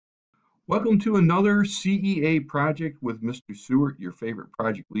Welcome to another CEA project with Mr. Seward, your favorite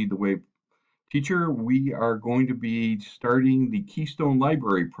Project Lead the Way teacher. We are going to be starting the Keystone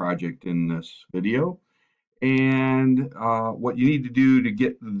Library project in this video. And what you need to do to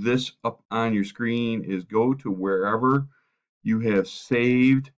get this up on your screen is go to wherever you have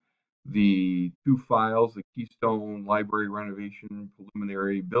saved the two files, the Keystone Library Renovation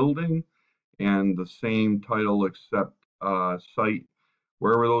Preliminary Building and the same title except site.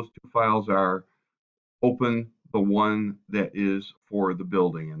 Wherever those two files are, open the one that is for the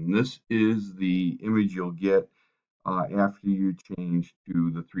building. And this is the image you'll get after you change to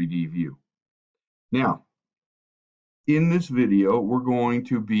the 3D view. Now, in this video, we're going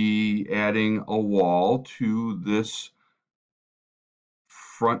to be adding a wall to this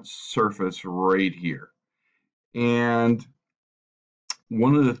front surface right here. And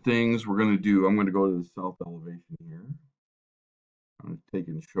one of the things we're going to do, I'm going to go to the south elevation here. I'm going to take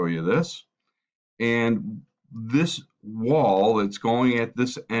and show you this. And this wall that's going at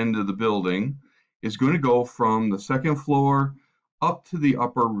this end of the building is going to go from the second floor up to the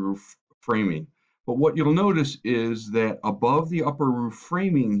upper roof framing. But what you'll notice is that above the upper roof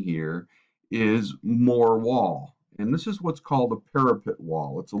framing here is more wall. And this is what's called a parapet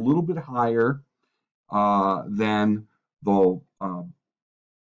wall. It's a little bit higher than the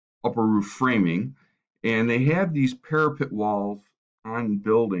upper roof framing. And they have these parapet walls on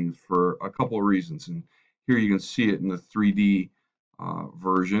buildings for a couple of reasons. And here you can see it in the 3D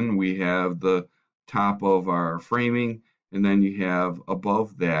version. We have the top of our framing, and then you have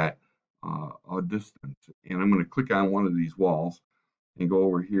above that a distance. And I'm going to click on one of these walls and go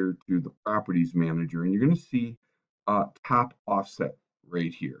over here to the properties manager, and you're going to see top offset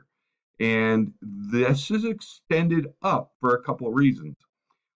right here. And this is extended up for a couple of reasons.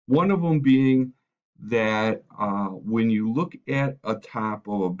 One of them being that when you look at a top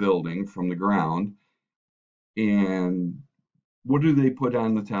of a building from the ground, and what do they put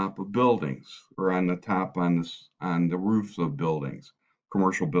on the top of buildings or on the top on the roofs of buildings,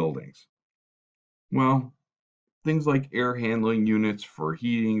 commercial buildings? Well, things like air handling units for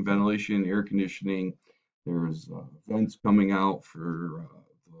heating, ventilation, air conditioning. There's vents coming out for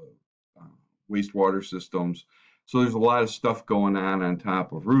the wastewater systems. So there's a lot of stuff going on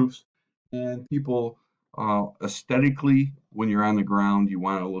top of roofs. And people aesthetically, when you're on the ground, you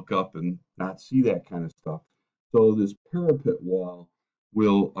want to look up and not see that kind of stuff. So this parapet wall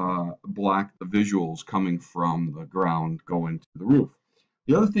will block the visuals coming from the ground going to the roof.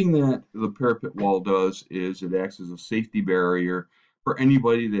 The other thing that the parapet wall does is it acts as a safety barrier for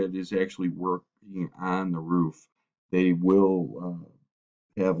anybody that is actually working on the roof. They will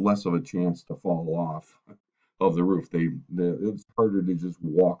have less of a chance to fall off of the roof. It's harder to just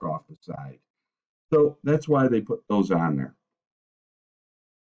walk off the side. So that's why they put those on there.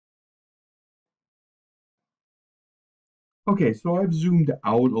 Okay, so I've zoomed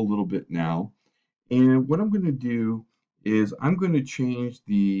out a little bit now. And what I'm going to do is I'm going to change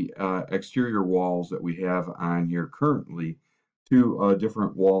the exterior walls that we have on here currently to a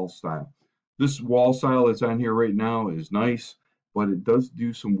different wall style. This wall style that's on here right now is nice, but it does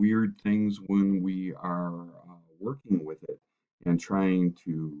do some weird things when we are working with it and trying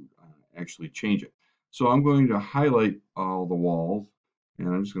to actually change it. So I'm going to highlight all the walls, and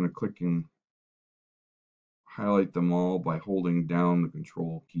I'm just going to click and highlight them all by holding down the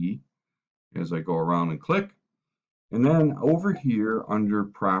control key as I go around and click. And then over here under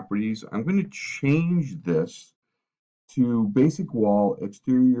properties, I'm going to change this to basic wall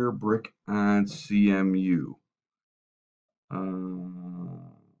exterior brick on CMU.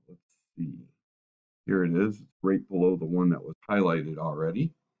 Let's see. Here it is, right below the one that was highlighted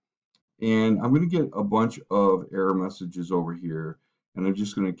already. And I'm going to get a bunch of error messages over here, and I'm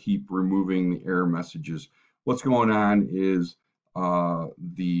just going to keep removing the error messages. What's going on is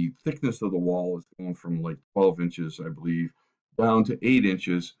the thickness of the wall is going from like 12 inches, I believe, down to 8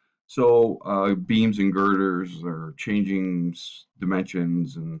 inches. So beams and girders are changing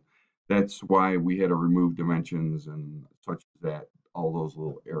dimensions, and that's why we had to remove dimensions and such as that, all those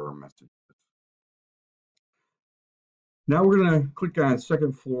little error messages. Now we're going to click on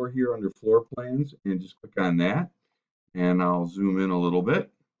second floor here under floor plans and just click on that. And I'll zoom in a little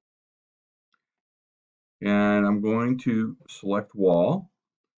bit. And I'm going to select wall.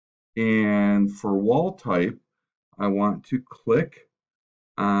 And for wall type, I want to click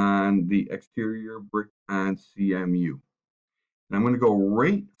on the exterior brick on CMU. And I'm going to go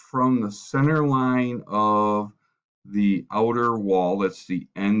right from the center line of the outer wall. That's the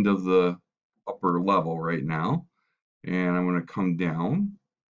end of the upper level right now. And I'm going to come down,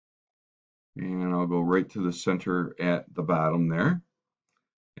 and I'll go right to the center at the bottom there.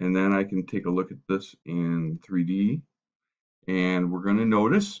 And then I can take a look at this in 3D, and we're going to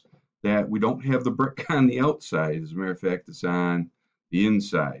notice that we don't have the brick on the outside. As a matter of fact, it's on the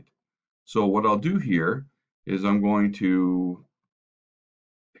inside. So what I'll do here is I'm going to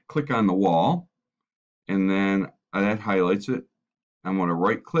click on the wall, and then that highlights it. I'm going to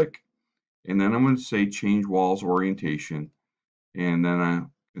right click, and then I'm going to say change walls orientation, and then I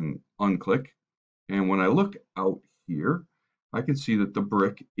can unclick. And when I look out here, I can see that the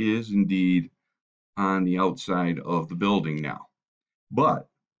brick is indeed on the outside of the building now. But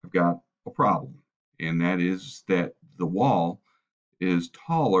I've got a problem, and that is that the wall is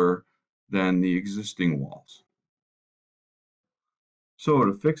taller than the existing walls. So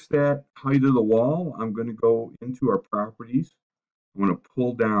to fix that height of the wall, I'm going to go into our properties. I'm going to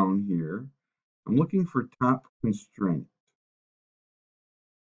pull down here. I'm looking for top constraint.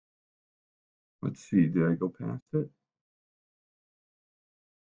 Let's see, did I go past it?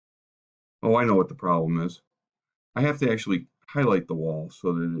 Oh, I know what the problem is. I have to actually highlight the wall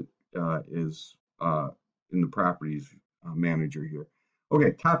so that it is in the properties manager here.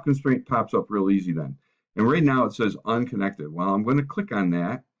 Okay, top constraint pops up real easy then. And right now it says unconnected. Well, I'm going to click on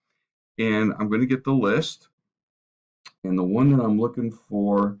that, and I'm going to get the list. And the one that I'm looking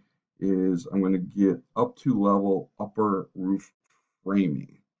for is I'm going to get up to level upper roof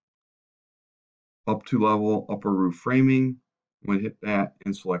framing. Up to level upper roof framing. I'm going to hit that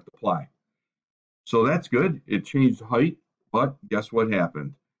and select apply. So that's good. It changed height, but guess what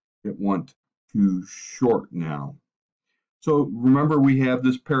happened? It went too short now. So remember, we have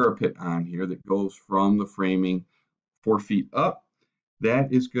this parapet on here that goes from the framing 4 feet up.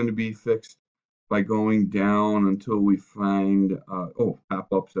 That is going to be fixed by going down until we find, top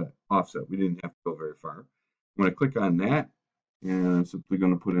offset. We didn't have to go very far. I'm going to click on that, and I'm simply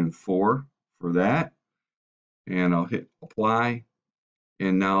going to put in 4 for that, and I'll hit apply,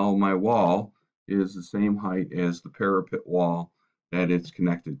 and now my wall is the same height as the parapet wall that it's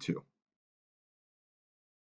connected to.